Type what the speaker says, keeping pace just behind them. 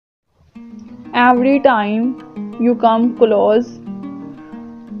Every time you come close,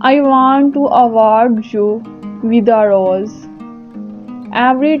 I want to award you with a rose.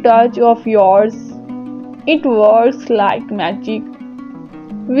 Every touch of yours, it works like magic.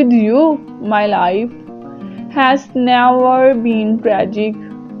 With you, my life has never been tragic.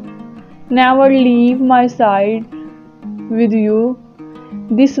 Never leave my side. With you,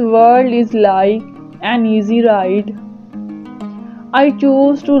 this world is like an easy ride. I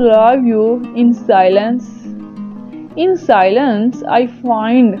choose to love you in silence. In silence, I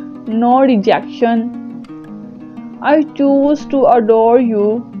find no rejection. I choose to adore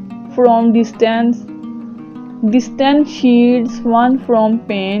you from distance. Distance shields one from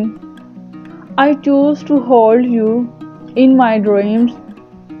pain. I choose to hold you in my dreams,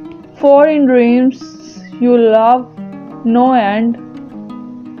 for in dreams you love no end.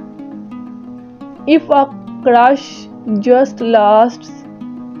 If a crush just lasts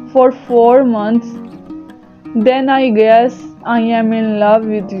for 4 months, then I guess I am in love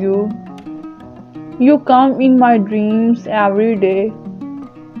with you. You come in my dreams every day.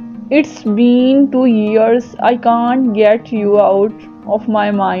 It's been 2 years, I can't get you out of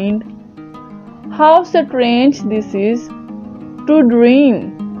my mind. How strange this is, to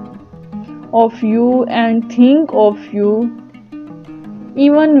dream of you and think of you,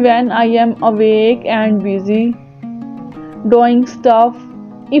 even when I am awake and busy doing stuff.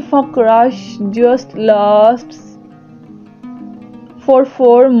 If a crush just lasts for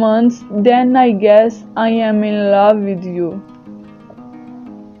 4 months, then I guess I am in love with you.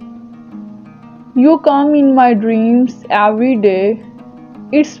 You come in my dreams every day.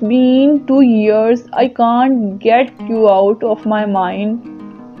 It's been 2 years, I can't get you out of my mind.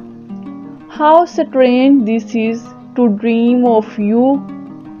 How strange this is, to dream of you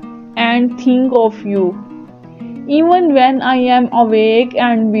and think of you, even when I am awake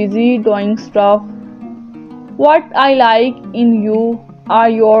and busy doing stuff. What I like in you are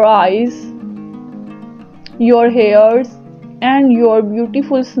your eyes, your hairs, and your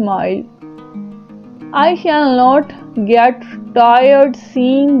beautiful smile. I shall not get tired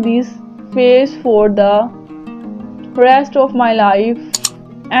seeing this face for the rest of my life.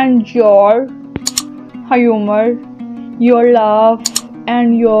 And your humor, your laugh,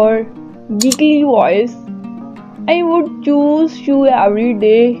 and your giggly voice, I would choose you every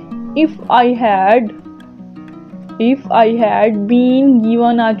day if I had been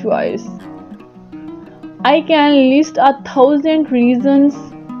given a choice. I can list 1,000 reasons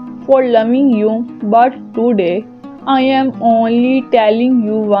for loving you, but today I am only telling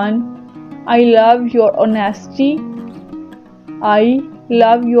you one. I love your honesty. I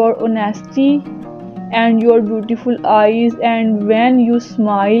love your honesty and your beautiful eyes, and when you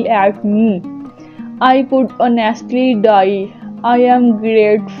smile at me, I could honestly die. I am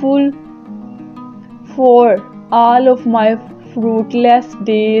grateful for all of my fruitless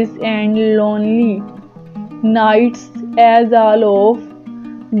days and lonely nights, as all of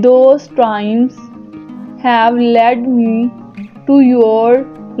those times have led me to your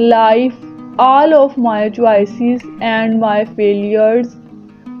life. All of my choices and my failures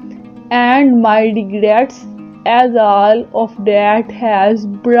and my regrets, as all of that has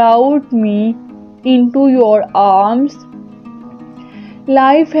brought me into your arms.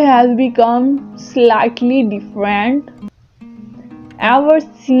 Life has become slightly different ever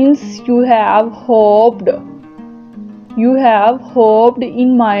since you have hoped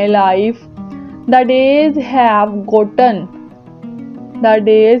in my life. The days have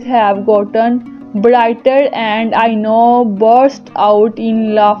gotten brighter, and I now burst out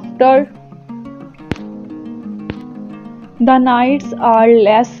in laughter. The nights are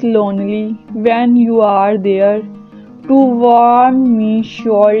less lonely when you are there to warm me.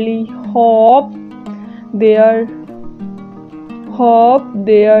 Surely hope there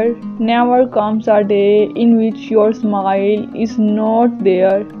never comes a day in which your smile is not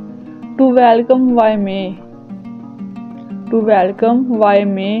there to welcome why may.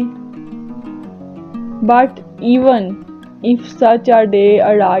 But even if such a day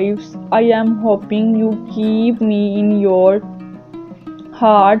arrives, I am hoping you keep me in your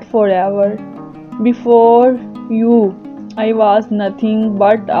heart forever. Before you, I was nothing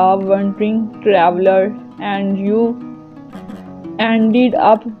but a wandering traveler, and you ended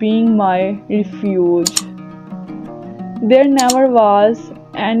up being my refuge. There never was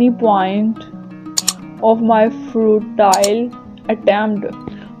any point of my futile attempt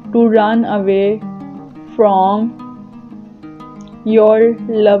to run away from your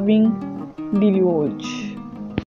loving deluge.